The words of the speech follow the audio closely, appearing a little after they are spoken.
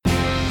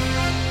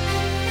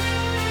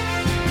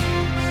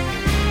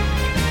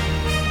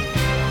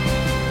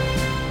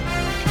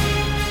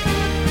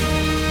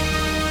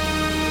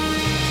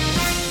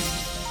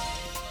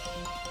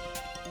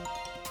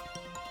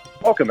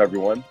Welcome,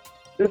 everyone.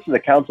 This is the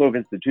Council of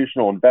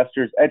Institutional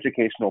Investors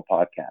educational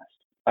podcast.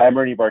 I'm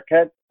Ernie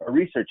Barquette, a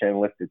research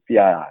analyst at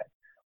CII.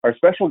 Our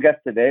special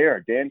guests today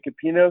are Dan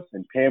Kapinos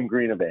and Pam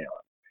Greene of Aon.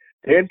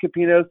 Dan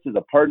Kapinos is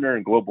a partner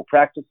and global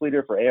practice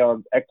leader for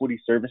Aon's equity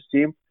service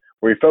team,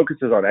 where he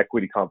focuses on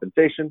equity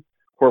compensation,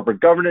 corporate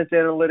governance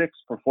analytics,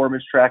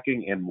 performance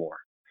tracking, and more.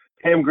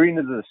 Pam Greene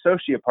is an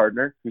associate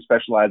partner who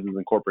specializes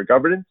in corporate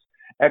governance,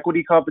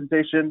 equity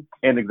compensation,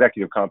 and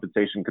executive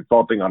compensation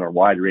consulting on a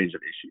wide range of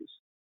issues.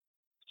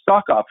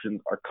 Stock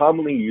options are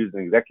commonly used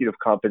in executive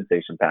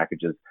compensation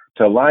packages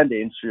to align the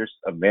interests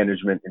of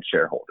management and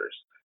shareholders.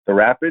 The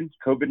rapid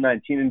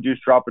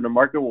COVID-19-induced drop in the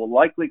market will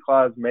likely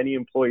cause many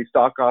employee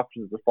stock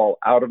options to fall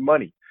out of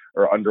money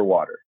or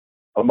underwater.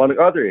 Among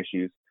other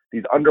issues,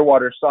 these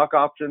underwater stock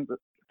options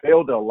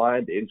fail to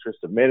align the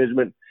interests of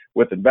management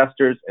with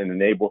investors and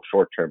enable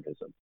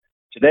short-termism.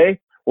 Today,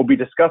 we'll be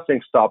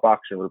discussing stock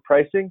option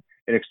repricing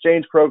and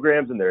exchange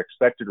programs and their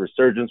expected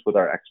resurgence with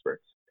our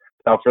experts.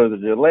 Without further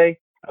delay,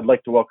 I'd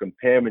like to welcome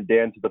Pam and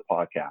Dan to the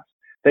podcast.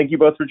 Thank you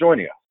both for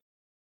joining us.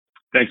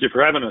 Thank you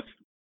for having us.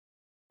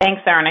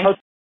 Thanks, Ernie.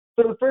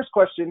 So the first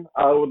question,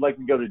 I would like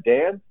to go to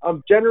Dan.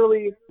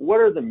 Generally, what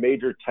are the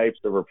major types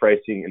of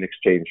repricing and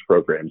exchange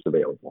programs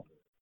available?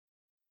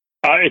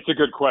 It's a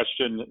good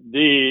question.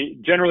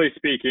 Generally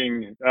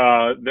speaking,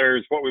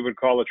 there's what we would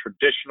call a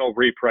traditional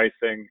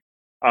repricing,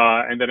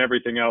 and then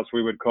everything else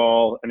we would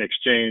call an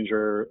exchange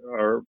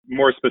or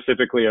more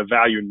specifically a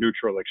value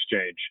neutral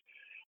exchange.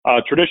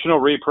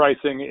 Traditional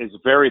repricing is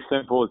very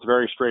simple. It's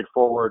very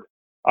straightforward.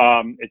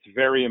 It's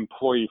very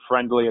employee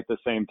friendly at the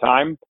same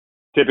time.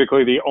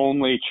 Typically, the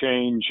only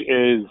change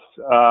is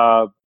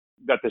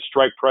that the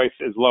strike price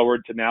is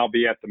lowered to now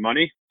be at the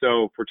money.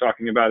 So if we're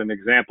talking about an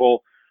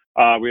example,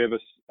 we have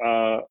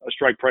a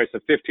strike price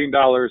of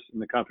 $15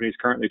 and the company is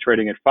currently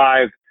trading at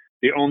 $5.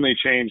 The only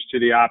change to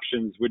the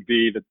options would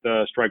be that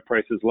the strike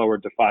price is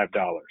lowered to $5.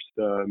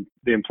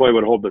 The employee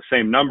would hold the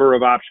same number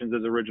of options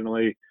as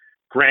originally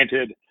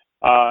granted.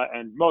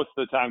 And most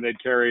of the time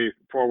they'd carry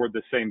forward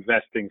the same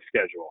vesting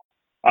schedule.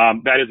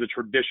 That is a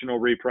traditional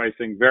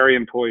repricing, very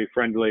employee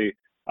friendly.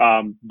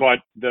 But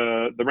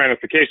the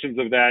ramifications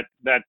of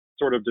that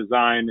sort of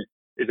design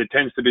is it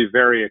tends to be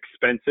very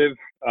expensive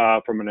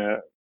from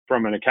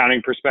an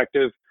accounting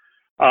perspective,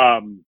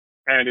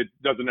 and it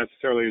doesn't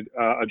necessarily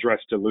address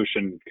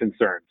dilution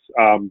concerns.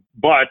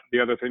 But the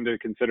other thing to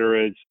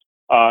consider is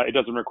it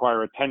doesn't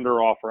require a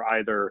tender offer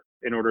either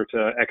in order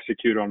to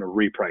execute on a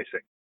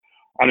repricing.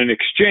 On an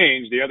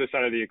exchange, the other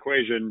side of the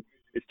equation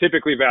is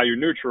typically value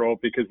neutral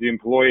because the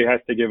employee has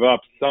to give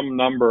up some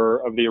number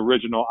of the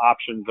original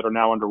options that are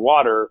now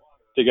underwater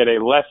to get a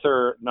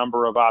lesser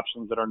number of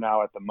options that are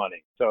now at the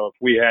money. So if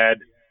we had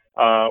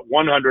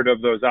 100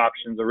 of those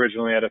options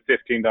originally at a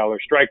 $15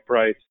 strike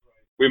price,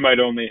 we might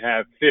only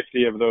have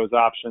 50 of those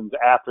options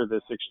after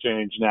this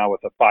exchange now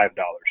with a $5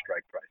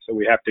 strike price. So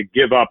we have to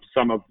give up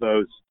some of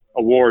those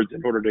awards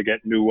in order to get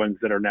new ones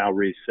that are now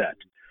reset.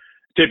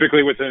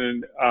 Typically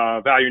within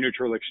value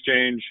neutral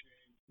exchange,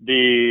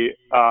 the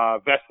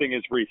vesting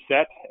is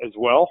reset as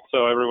well.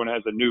 So everyone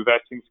has a new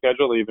vesting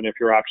schedule, even if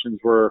your options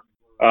were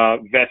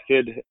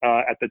vested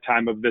at the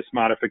time of this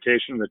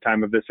modification, the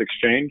time of this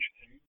exchange.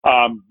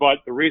 But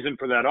the reason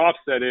for that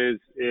offset is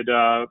it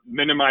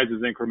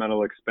minimizes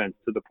incremental expense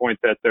to the point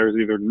that there's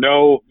either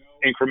no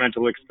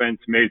incremental expense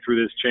made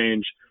through this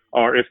change,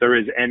 or if there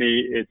is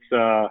any,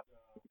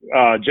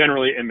 it's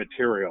generally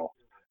immaterial.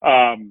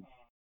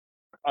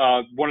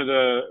 One of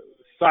the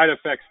side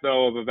effects,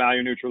 though, of a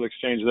value neutral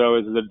exchange, though,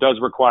 is that it does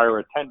require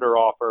a tender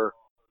offer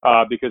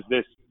because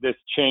this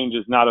change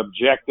is not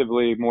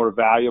objectively more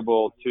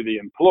valuable to the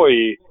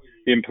employee.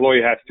 The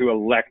employee has to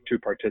elect to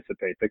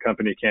participate. The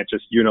company can't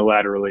just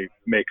unilaterally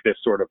make this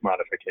sort of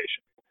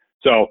modification.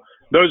 So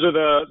those are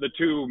the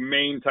two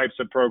main types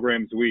of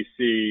programs we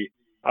see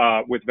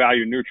with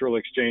value neutral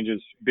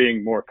exchanges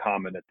being more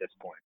common at this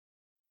point.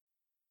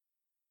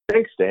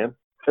 Thanks, Dan.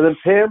 And then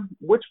Pam,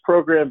 which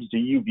programs do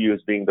you view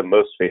as being the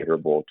most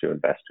favorable to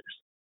investors?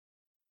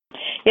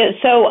 Yeah,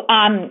 so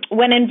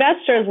when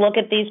investors look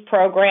at these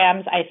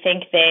programs, I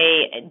think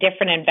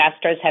different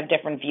investors have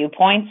different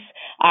viewpoints.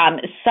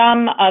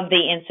 Some of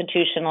the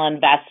institutional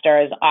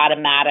investors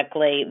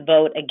automatically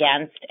vote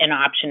against an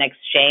option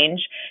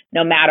exchange,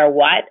 no matter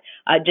what,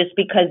 just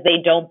because they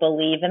don't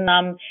believe in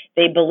them.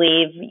 They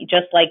believe,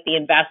 just like the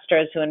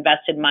investors who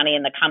invested money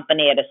in the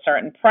company at a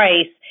certain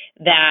price,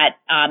 that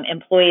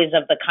employees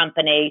of the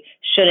company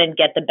shouldn't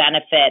get the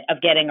benefit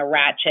of getting a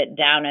ratchet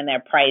down in their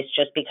price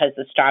just because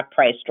the stock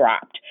price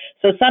dropped.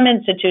 So some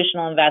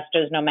institutional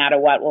investors, no matter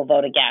what, will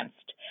vote against.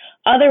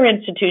 Other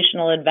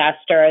institutional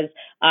investors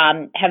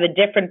have a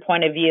different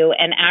point of view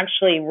and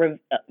actually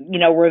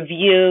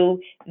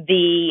review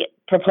the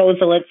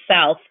proposal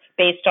itself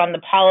based on the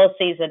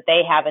policies that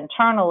they have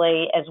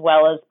internally, as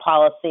well as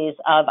policies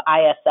of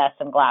ISS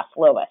and Glass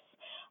Lewis.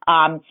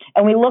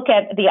 And we look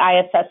at the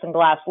ISS and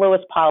Glass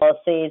Lewis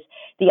policies.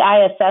 The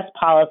ISS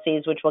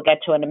policies, which we'll get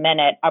to in a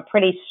minute, are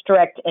pretty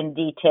strict and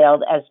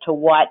detailed as to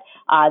what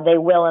they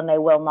will and they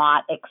will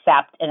not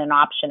accept in an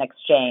option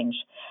exchange.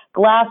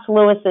 Glass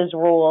Lewis's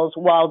rules,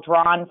 while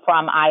drawn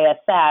from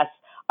ISS,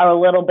 are a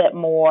little bit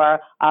more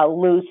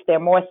loose. They're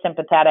more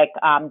sympathetic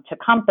to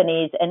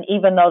companies, and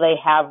even though they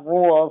have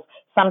rules,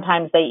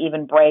 sometimes they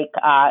even break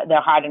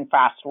their hard and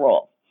fast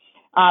rule.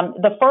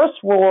 The first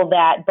rule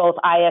that both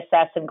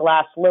ISS and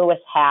Glass Lewis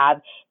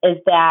have is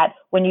that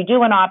when you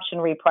do an option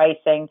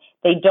repricing,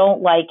 they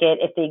don't like it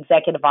if the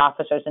executive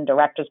officers and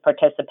directors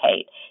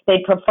participate.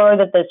 They prefer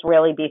that this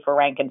really be for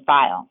rank and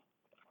file.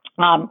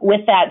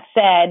 With that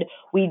said,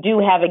 we do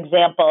have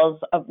examples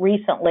of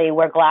recently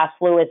where Glass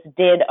Lewis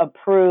did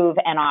approve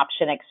an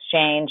option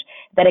exchange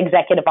that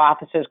executive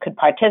officers could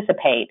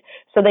participate.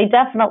 So they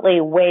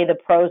definitely weigh the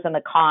pros and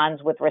the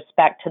cons with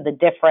respect to the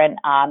different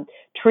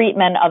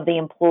treatment of the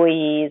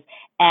employees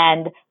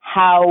and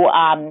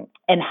how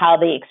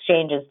the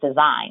exchange is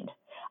designed.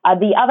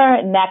 The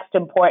other next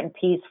important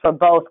piece for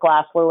both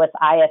Glass Lewis,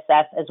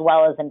 ISS, as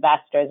well as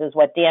investors is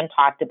what Dan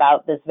talked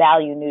about, this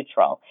value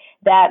neutral,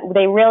 that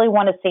they really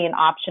want to see an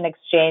option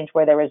exchange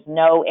where there is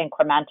no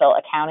incremental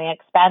accounting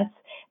expense,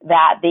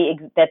 that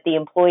the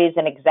employees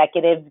and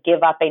executives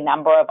give up a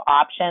number of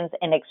options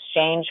in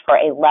exchange for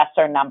a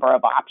lesser number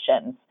of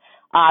options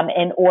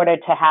in order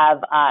to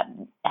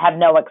have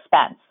no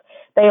expense.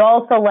 They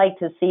also like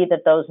to see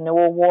that those new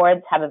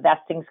awards have a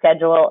vesting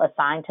schedule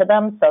assigned to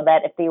them so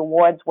that if the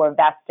awards were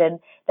vested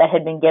that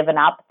had been given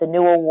up, the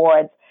new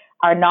awards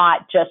are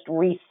not just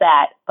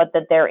reset, but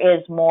that there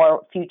is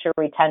more future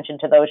retention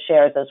to those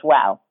shares as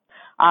well.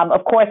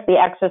 Of course, the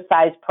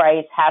exercise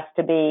price has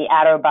to be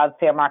at or above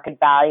fair market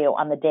value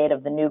on the date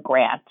of the new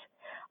grant.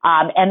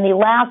 And the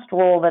last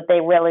rule that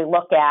they really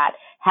look at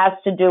has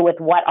to do with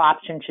what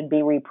option should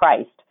be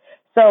repriced.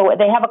 So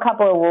they have a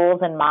couple of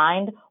rules in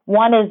mind.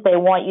 One is they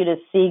want you to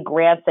see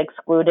grants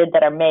excluded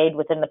that are made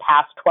within the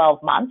past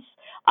 12 months.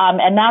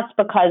 And that's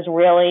because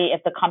really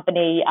if the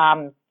company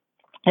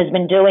has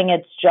been doing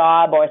its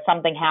job or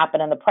something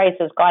happened and the price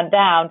has gone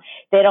down,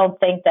 they don't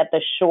think that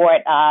the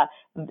short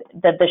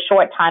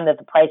time that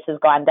the price has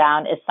gone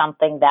down is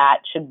something that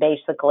should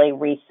basically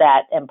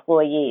reset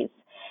employees.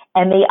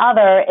 And the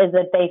other is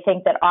that they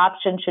think that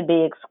options should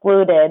be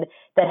excluded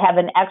that have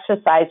an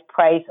exercise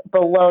price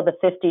below the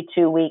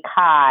 52-week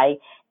high,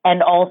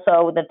 and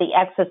also that the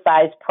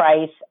exercise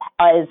price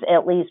is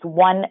at least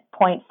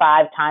 1.5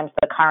 times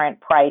the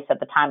current price at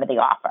the time of the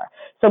offer.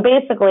 So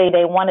basically,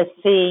 they want to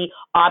see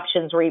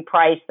options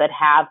repriced that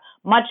have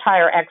much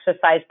higher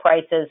exercise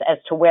prices as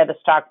to where the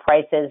stock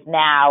price is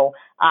now,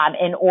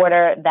 in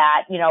order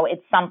that,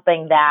 it's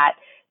something that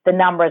the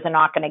numbers are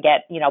not going to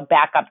get,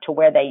 back up to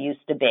where they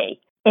used to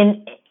be.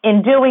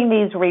 In doing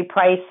these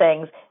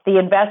repricings, the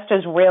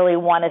investors really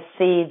want to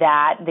see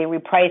that the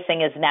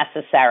repricing is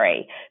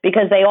necessary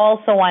because they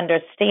also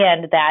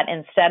understand that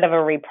instead of a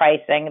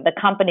repricing, the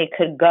company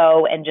could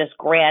go and just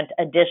grant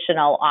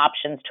additional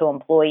options to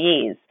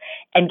employees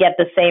and get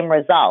the same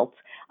results.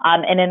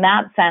 And in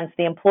that sense,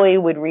 the employee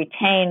would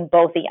retain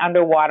both the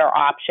underwater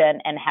option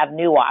and have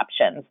new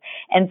options.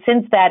 And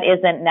since that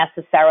isn't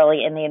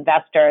necessarily in the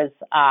investor's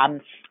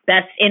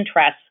best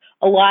interest,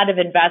 a lot of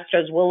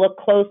investors will look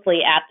closely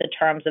at the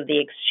terms of the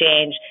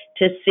exchange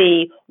to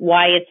see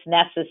why it's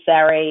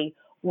necessary,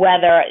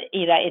 whether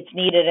it's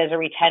needed as a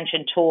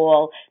retention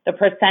tool, the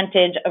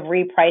percentage of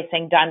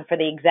repricing done for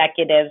the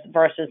executives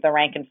versus the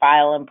rank and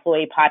file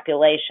employee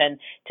population,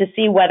 to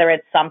see whether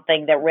it's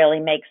something that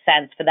really makes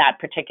sense for that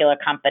particular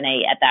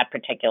company at that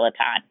particular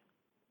time.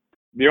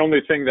 The only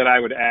thing that I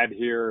would add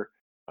here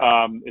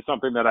is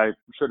something that I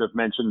should have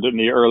mentioned in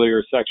the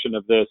earlier section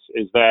of this,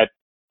 is that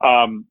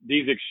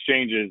these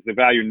exchanges, the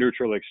value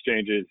neutral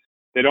exchanges,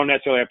 they don't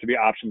necessarily have to be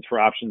options for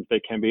options. They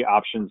can be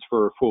options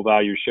for full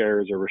value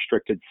shares or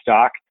restricted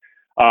stock.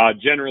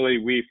 Generally,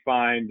 we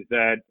find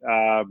that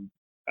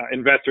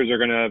investors are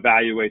going to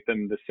evaluate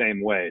them the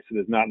same way. So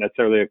there's not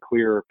necessarily a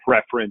clear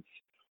preference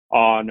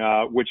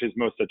on which is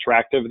most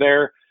attractive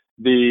there.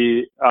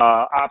 The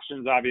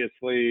options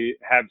obviously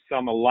have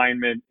some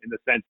alignment in the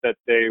sense that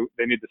they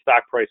need the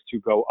stock price to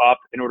go up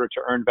in order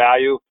to earn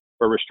value,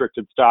 where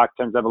restricted stock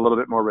tends to have a little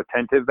bit more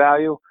retentive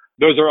value.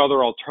 Those are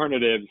other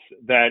alternatives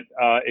that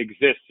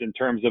exist in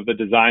terms of the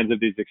designs of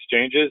these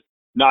exchanges.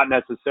 Not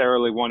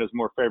necessarily one is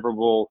more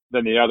favorable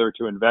than the other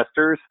to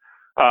investors,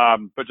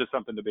 but just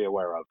something to be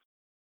aware of.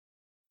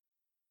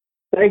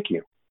 Thank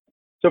you.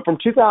 So from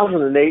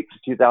 2008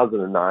 to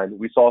 2009,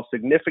 we saw a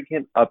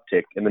significant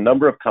uptick in the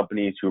number of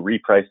companies who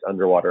repriced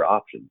underwater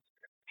options.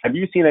 Have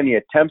you seen any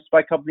attempts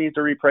by companies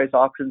to reprice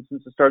options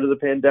since the start of the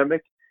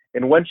pandemic?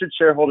 And when should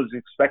shareholders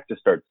expect to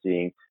start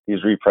seeing these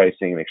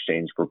repricing and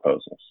exchange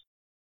proposals?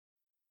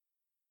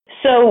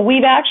 So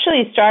we've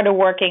actually started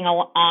working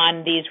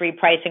on these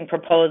repricing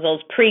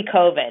proposals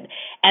pre-COVID,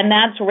 and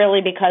that's really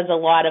because a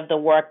lot of the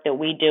work that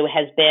we do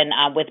has been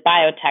with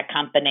biotech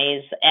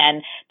companies,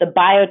 and the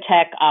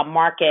biotech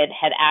market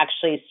had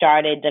actually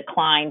started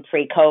decline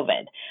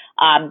pre-COVID.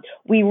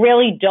 We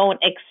really don't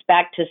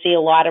expect to see a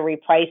lot of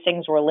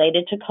repricings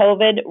related to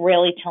COVID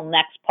really till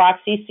next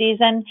proxy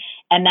season,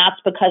 and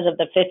that's because of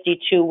the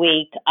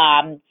 52-week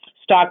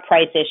stock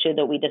price issue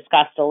that we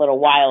discussed a little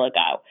while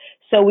ago.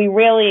 So we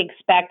really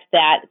expect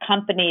that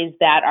companies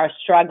that are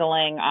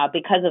struggling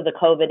because of the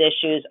COVID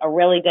issues are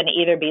really going to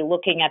either be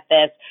looking at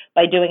this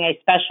by doing a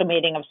special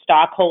meeting of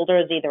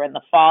stockholders either in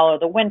the fall or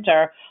the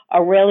winter,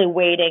 or really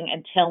waiting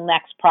until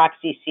next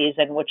proxy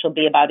season, which will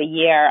be about a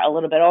year, a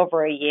little bit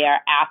over a year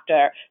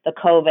after the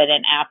COVID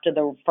and after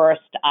the first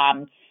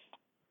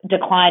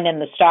decline in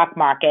the stock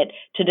market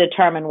to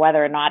determine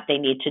whether or not they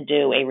need to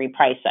do a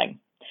repricing.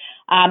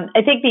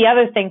 I think the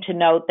other thing to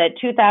note that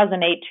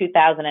 2008,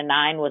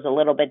 2009 was a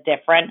little bit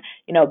different.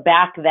 You know,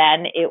 back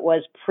then it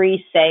was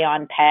pre-say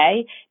on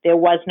pay. There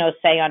was no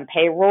say on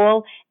pay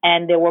rule,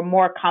 and there were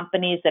more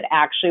companies that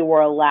actually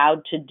were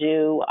allowed to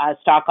do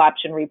stock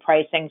option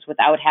repricings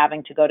without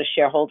having to go to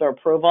shareholder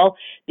approval,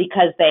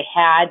 because they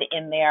had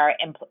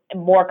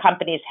more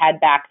companies had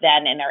back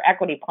then in their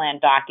equity plan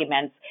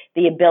documents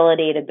the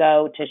ability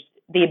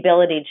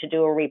to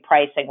do a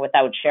repricing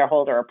without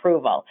shareholder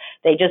approval.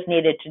 They just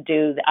needed to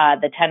do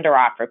the tender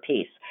offer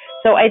piece.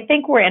 So I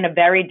think we're in a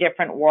very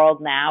different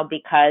world now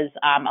because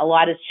a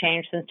lot has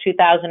changed since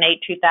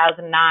 2008,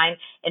 2009.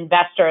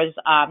 Investors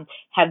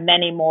have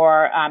many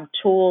more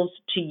tools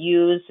to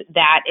use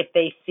that if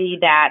they see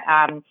that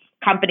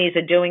companies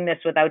are doing this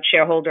without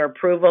shareholder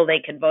approval, they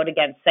can vote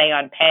against say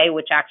on pay,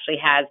 which actually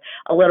has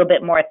a little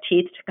bit more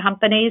teeth to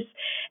companies,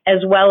 as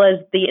well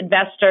as the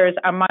investors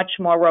are much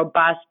more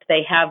robust.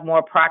 They have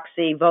more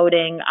proxy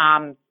voting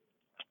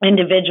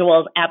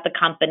individuals at the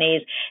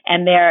companies,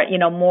 and they're,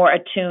 more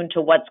attuned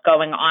to what's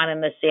going on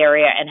in this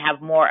area and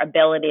have more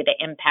ability to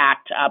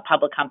impact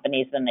public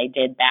companies than they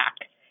did back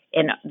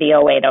in the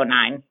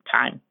 08-09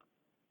 time.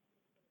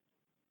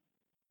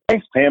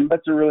 Thanks, Pam.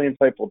 That's a really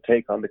insightful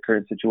take on the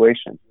current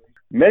situation.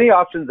 Many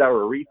options that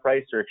were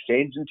repriced or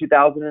exchanged in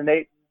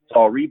 2008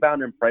 saw a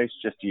rebound in price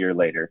just a year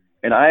later,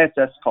 and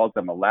ISS calls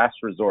them a last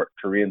resort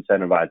to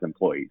re-incentivize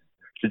employees.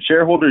 Should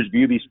shareholders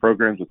view these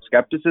programs with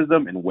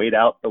skepticism and wait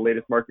out the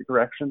latest market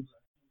corrections?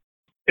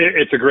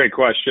 It's a great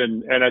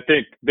question, and I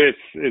think this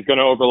is going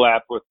to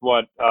overlap with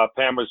what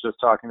Pam was just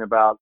talking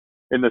about,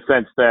 in the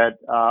sense that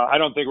I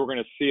don't think we're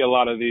going to see a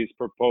lot of these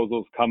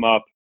proposals come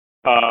up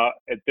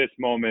at this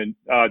moment,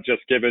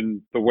 just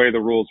given the way the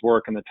rules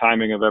work and the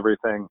timing of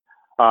everything.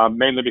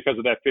 Mainly because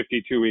of that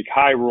 52-week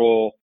high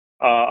rule.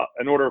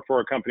 In order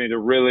for a company to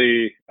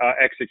really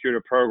execute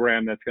a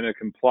program that's going to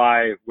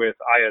comply with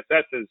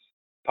ISS's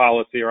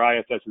policy or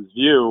ISS's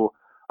view,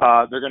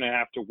 they're going to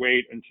have to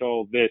wait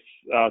until this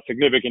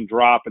significant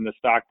drop in the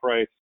stock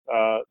price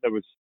that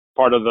was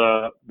part of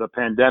the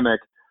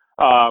pandemic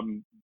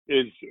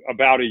is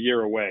about a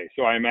year away.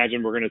 So I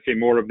imagine we're going to see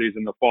more of these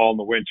in the fall and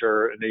the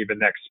winter and even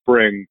next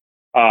spring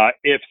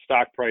if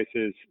stock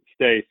prices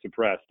stay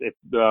suppressed. If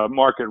the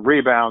market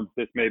rebounds,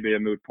 this may be a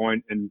moot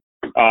point, and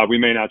we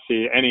may not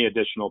see any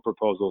additional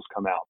proposals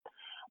come out.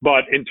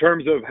 But in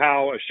terms of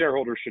how a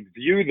shareholder should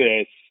view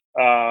this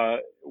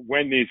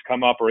when these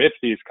come up or if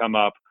these come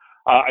up,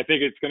 I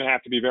think it's going to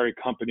have to be very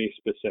company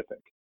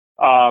specific.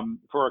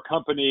 For a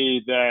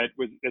company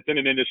that's in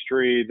an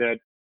industry that,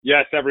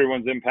 yes,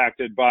 everyone's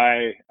impacted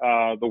by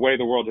the way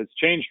the world has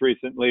changed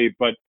recently,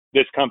 but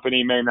this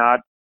company may not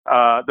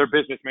their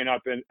business may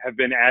not have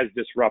been as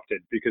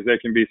disrupted because they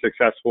can be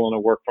successful in a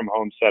work from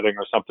home setting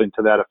or something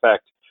to that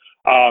effect.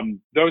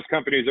 Those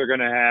companies are going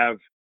to have,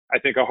 I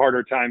think, a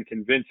harder time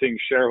convincing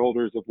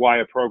shareholders of why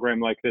a program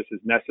like this is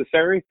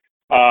necessary,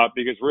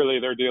 because really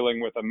they're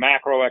dealing with a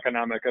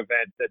macroeconomic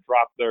event that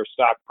dropped their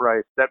stock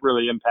price that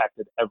really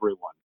impacted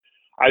everyone.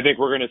 I think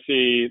we're going to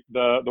see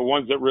the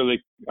ones that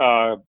really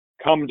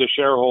come to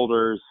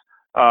shareholders,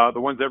 the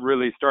ones that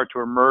really start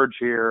to emerge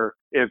here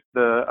if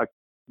the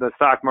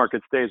stock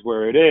market stays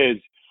where it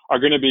is, are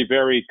going to be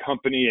very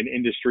company and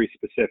industry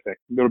specific.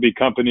 There'll be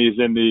companies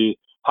in the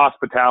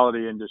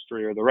hospitality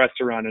industry or the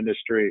restaurant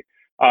industry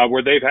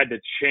where they've had to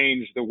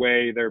change the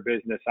way their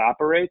business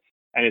operates,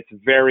 and it's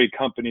very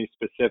company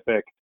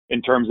specific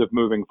in terms of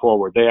moving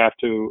forward. They have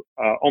to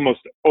almost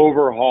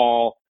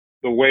overhaul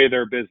the way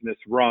their business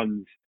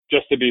runs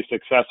just to be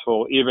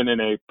successful, even in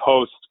a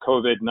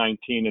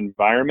post-COVID-19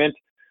 environment.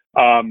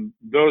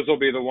 Those will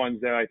be the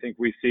ones that I think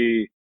we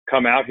see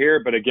come out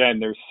here. But again,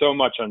 there's so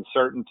much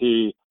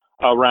uncertainty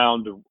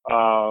around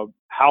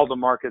how the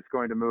market's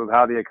going to move,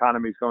 how the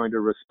economy is going to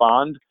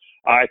respond.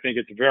 I think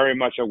it's very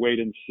much a wait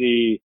and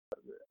see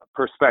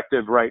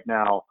perspective right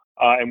now,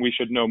 and we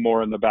should know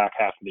more in the back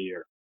half of the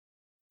year.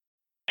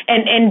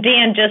 And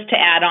Dan, just to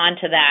add on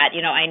to that,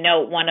 I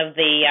know one of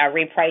the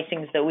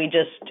repricings that we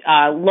just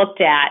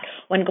looked at,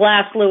 when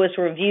Glass Lewis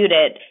reviewed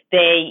it,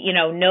 they,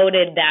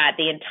 noted that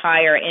the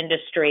entire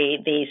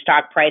industry, the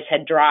stock price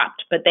had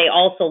dropped, but they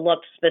also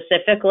looked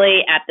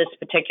specifically at this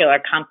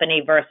particular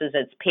company versus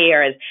its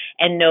peers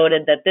and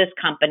noted that this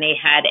company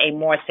had a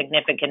more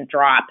significant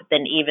drop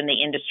than even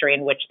the industry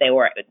in which it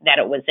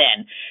was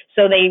in.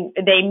 So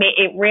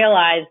it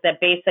realized that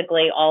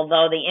basically,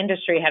 although the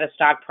industry had a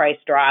stock price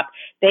drop,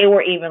 they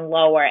were even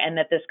lower, and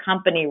that this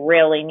company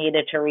really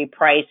needed to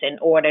reprice in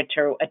order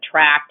to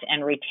attract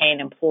and retain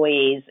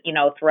employees,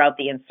 throughout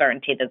the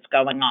uncertainty that's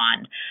going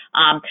on.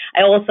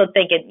 I also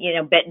think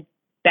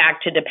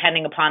back to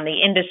depending upon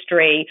the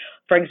industry.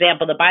 For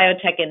example, the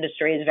biotech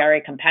industry is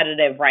very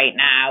competitive right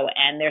now,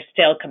 and they're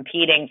still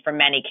competing for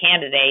many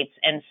candidates.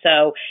 And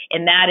so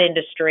in that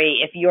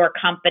industry, if your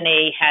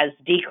company has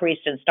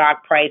decreased in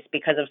stock price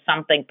because of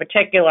something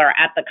particular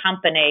at the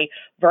company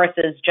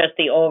versus just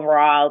the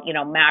overall,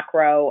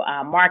 macro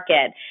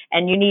market,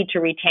 and you need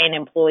to retain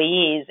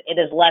employees, it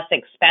is less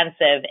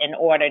expensive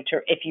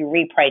if you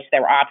reprice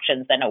their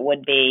options than it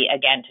would be,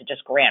 again, to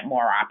just grant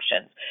more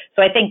options.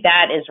 So I think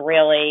that is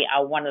really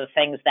one of the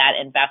things that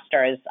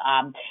investors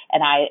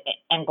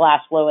and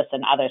Glass Lewis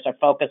and others are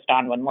focused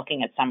on when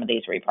looking at some of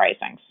these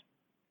repricings.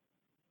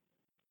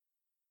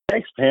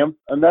 Thanks, Pam.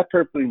 And that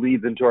perfectly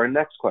leads into our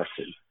next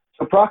question.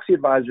 So proxy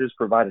advisors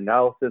provide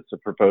analysis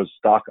of proposed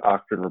stock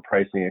auction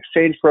repricing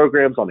exchange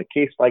programs on a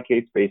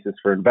case-by-case basis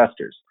for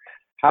investors.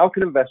 How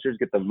can investors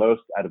get the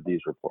most out of these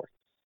reports?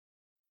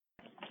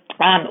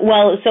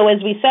 So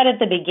as we said at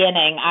the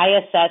beginning,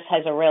 ISS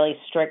has a really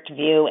strict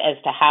view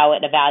as to how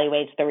it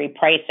evaluates the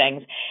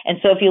repricings. And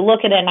so if you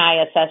look at an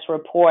ISS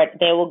report,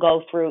 they will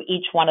go through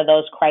each one of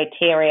those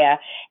criteria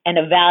and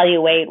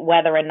evaluate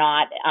whether or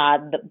not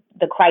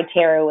the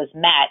criteria was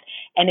met.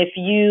 And if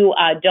you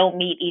don't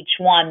meet each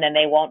one, then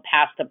they won't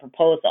pass the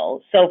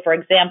proposal. So, for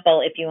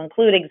example, if you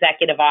include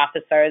executive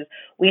officers,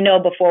 we know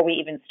before we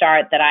even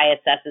start that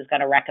ISS is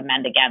going to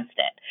recommend against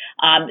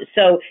it.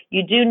 So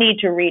you do need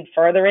to read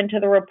further into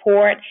the report,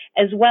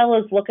 as well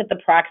as look at the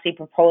proxy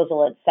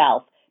proposal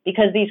itself,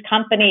 because these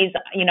companies,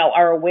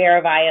 are aware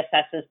of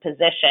ISS's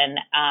position,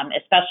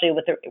 especially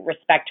with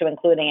respect to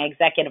including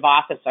executive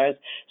officers.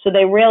 So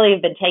they really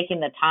have been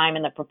taking the time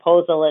in the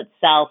proposal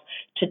itself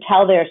to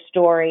tell their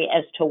story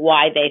as to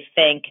why they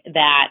think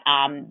that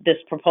this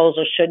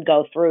proposal should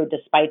go through,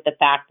 despite the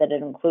fact that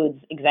it includes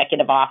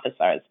executive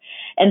officers.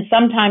 And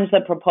sometimes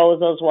the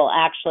proposals will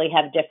actually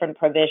have different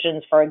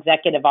provisions for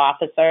executive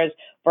officers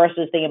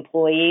versus the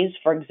employees.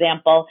 For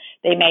example,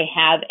 they may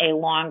have a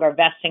longer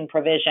vesting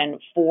provision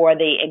for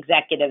the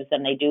executives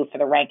than they do for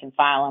the rank and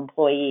file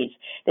employees.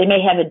 They may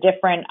have a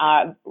different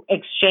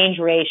exchange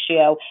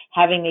ratio,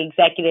 having the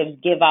executives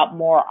give up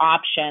more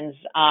options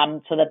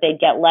so that they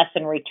get less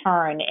in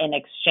return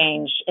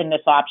in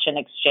this option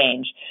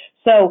exchange.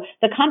 So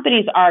the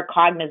companies are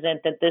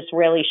cognizant that this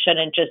really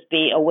shouldn't just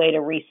be a way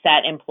to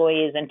reset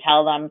employees and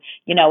tell them,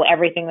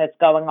 everything that's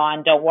going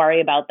on, don't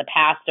worry about the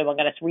past, and we're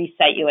going to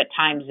reset you at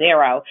time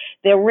zero.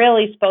 They're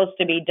really supposed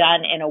to be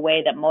done in a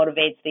way that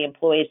motivates the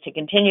employees to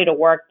continue to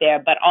work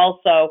there, but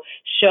also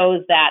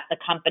shows that the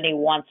company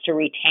wants to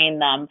retain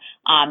them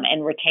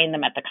and retain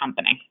them at the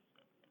company.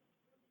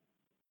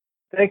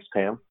 Thanks,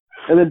 Pam.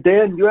 And then,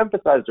 Dan, you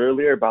emphasized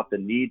earlier about the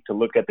need to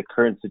look at the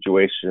current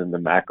situation in the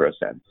macro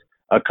sense.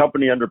 A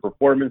company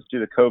underperformance due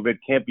to COVID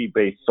can't be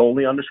based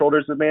solely on the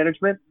shoulders of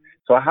management.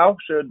 So how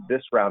should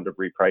this round of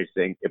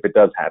repricing, if it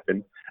does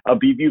happen,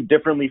 be viewed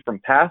differently from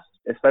past,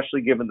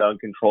 especially given the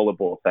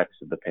uncontrollable effects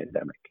of the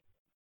pandemic?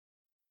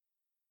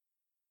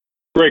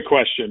 Great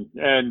question.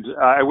 And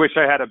I wish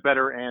I had a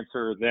better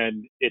answer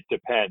than it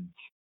depends.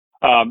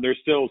 There's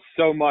still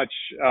so much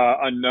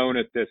unknown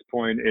at this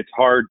point. It's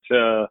hard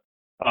to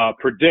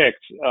predict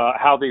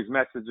how these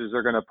messages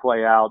are going to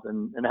play out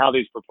and how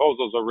these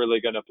proposals are really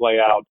going to play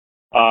out.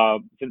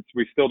 Since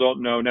we still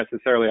don't know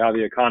necessarily how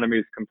the economy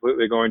is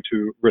completely going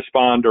to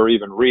respond or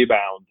even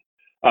rebound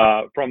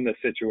from this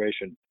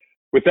situation.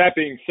 With that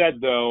being said,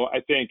 though,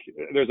 I think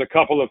there's a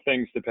couple of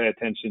things to pay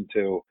attention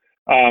to.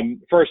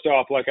 First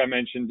off, like I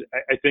mentioned,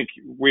 I think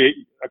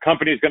a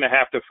company is going to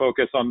have to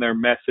focus on their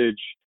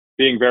message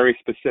being very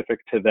specific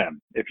to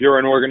them. If you're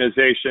an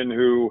organization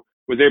who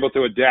was able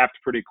to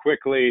adapt pretty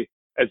quickly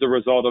as a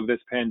result of this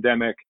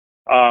pandemic,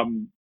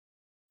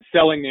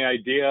 selling the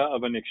idea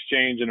of an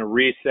exchange and a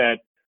reset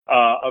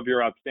of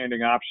your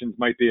outstanding options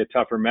might be a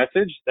tougher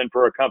message than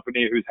for a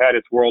company who's had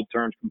its world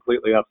turned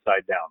completely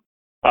upside down.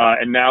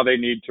 And now they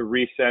need to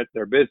reset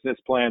their business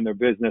plan, their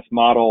business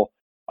model,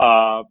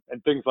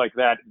 and things like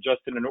that,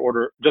 just in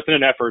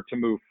an effort to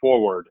move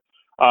forward.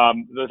 I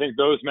think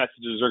those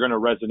messages are going to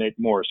resonate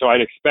more. So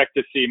I'd expect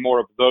to see more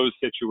of those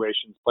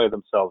situations play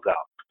themselves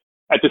out.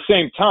 At the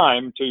same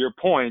time, to your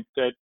point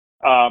that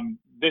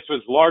this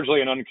was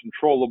largely an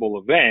uncontrollable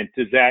event,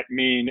 does that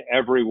mean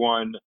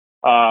everyone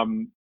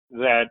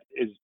that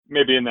is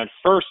maybe in that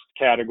first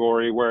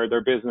category where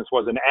their business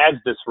wasn't as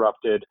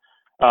disrupted,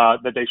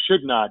 that they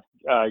should not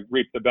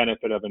reap the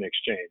benefit of an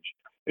exchange?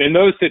 In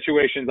those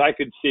situations, I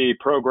could see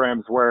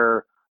programs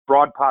where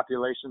broad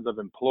populations of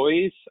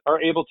employees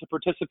are able to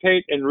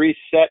participate and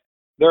reset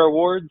their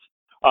awards,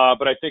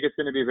 But I think it's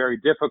going to be very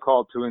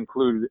difficult to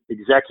include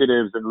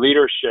executives and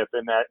leadership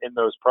in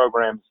those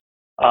programs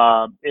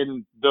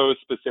in those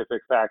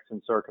specific facts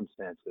and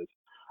circumstances.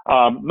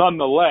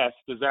 Nonetheless,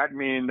 does that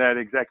mean that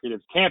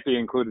executives can't be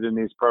included in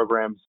these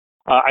programs?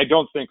 I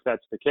don't think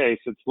that's the case.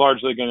 It's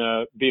largely going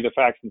to be the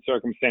facts and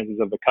circumstances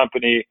of the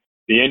company,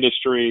 the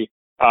industry,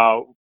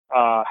 how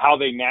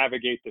they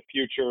navigate the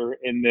future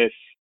in this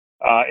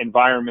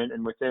environment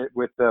and with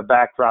the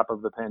backdrop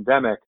of the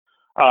pandemic.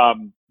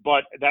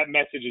 But that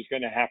message is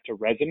going to have to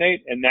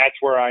resonate, and that's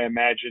where I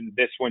imagine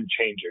this one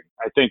changing.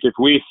 I think if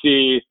we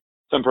see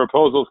some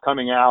proposals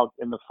coming out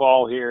in the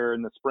fall here,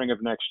 in the spring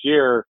of next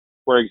year,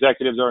 where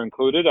executives are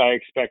included, I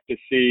expect to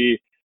see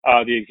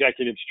the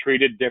executives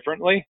treated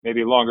differently,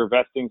 maybe longer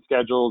vesting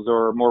schedules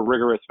or more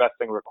rigorous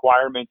vesting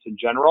requirements in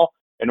general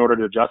in order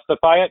to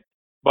justify it.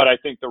 But I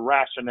think the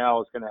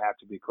rationale is going to have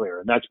to be clear.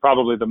 And that's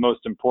probably the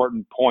most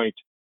important point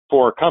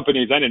for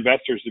companies and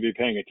investors to be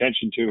paying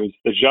attention to, is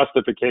the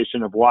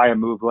justification of why a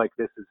move like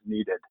this is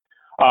needed.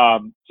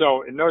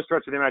 So in no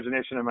stretch of the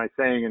imagination am I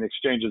saying an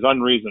exchange is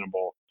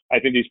unreasonable. I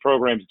think these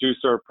programs do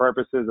serve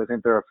purposes. I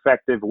think they're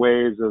effective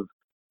ways of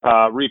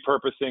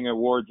repurposing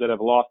awards that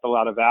have lost a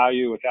lot of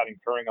value without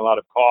incurring a lot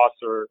of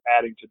costs or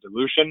adding to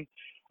dilution.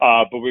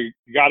 But we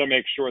got to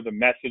make sure the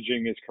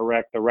messaging is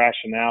correct. The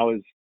rationale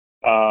is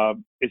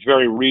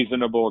very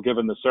reasonable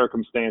given the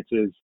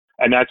circumstances,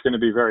 and that's going to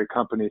be very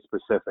company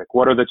specific.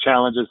 What are the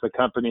challenges the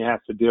company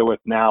has to deal with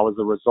now as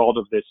a result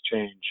of this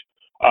change,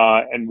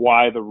 and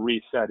why the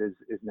reset is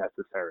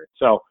necessary?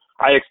 So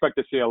I expect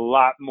to see a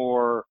lot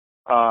more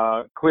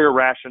clear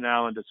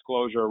rationale and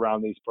disclosure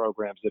around these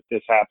programs if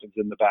this happens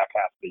in the back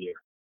half of the year.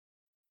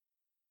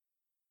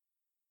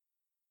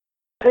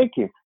 Thank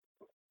you.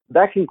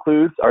 That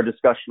concludes our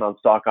discussion on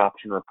stock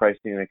option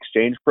repricing and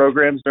exchange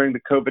programs during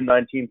the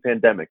COVID-19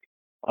 pandemic.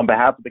 On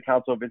behalf of the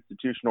Council of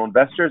Institutional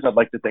Investors, I'd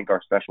like to thank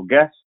our special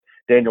guests,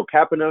 Daniel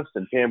Kapinos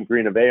and Pam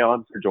Greene of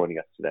Aon, for joining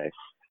us today.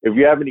 If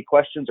you have any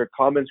questions or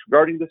comments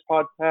regarding this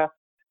podcast,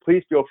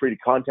 please feel free to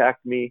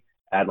contact me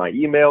at my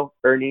email,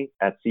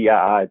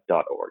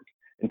 ernie@cii.org.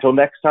 Until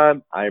next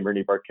time, I am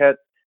Ernie Barquette.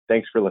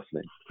 Thanks for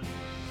listening.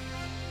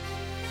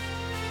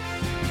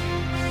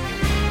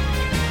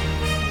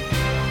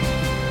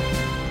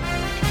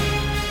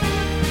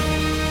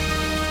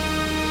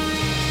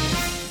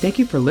 Thank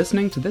you for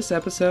listening to this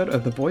episode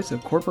of The Voice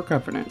of Corporate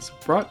Governance,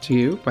 brought to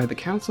you by the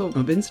Council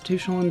of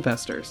Institutional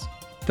Investors.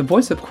 The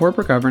Voice of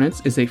Corporate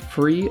Governance is a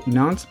free,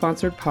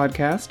 non-sponsored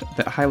podcast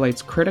that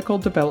highlights critical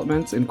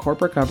developments in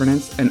corporate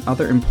governance and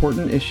other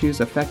important issues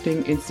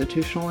affecting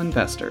institutional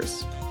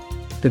investors.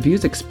 The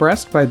views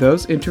expressed by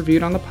those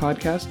interviewed on the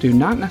podcast do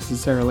not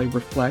necessarily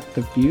reflect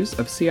the views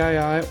of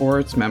CII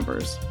or its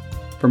members.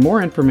 For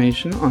more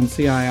information on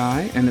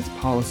CII and its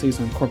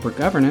policies on corporate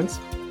governance,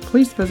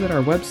 please visit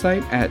our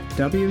website at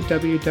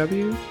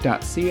www.cii.org.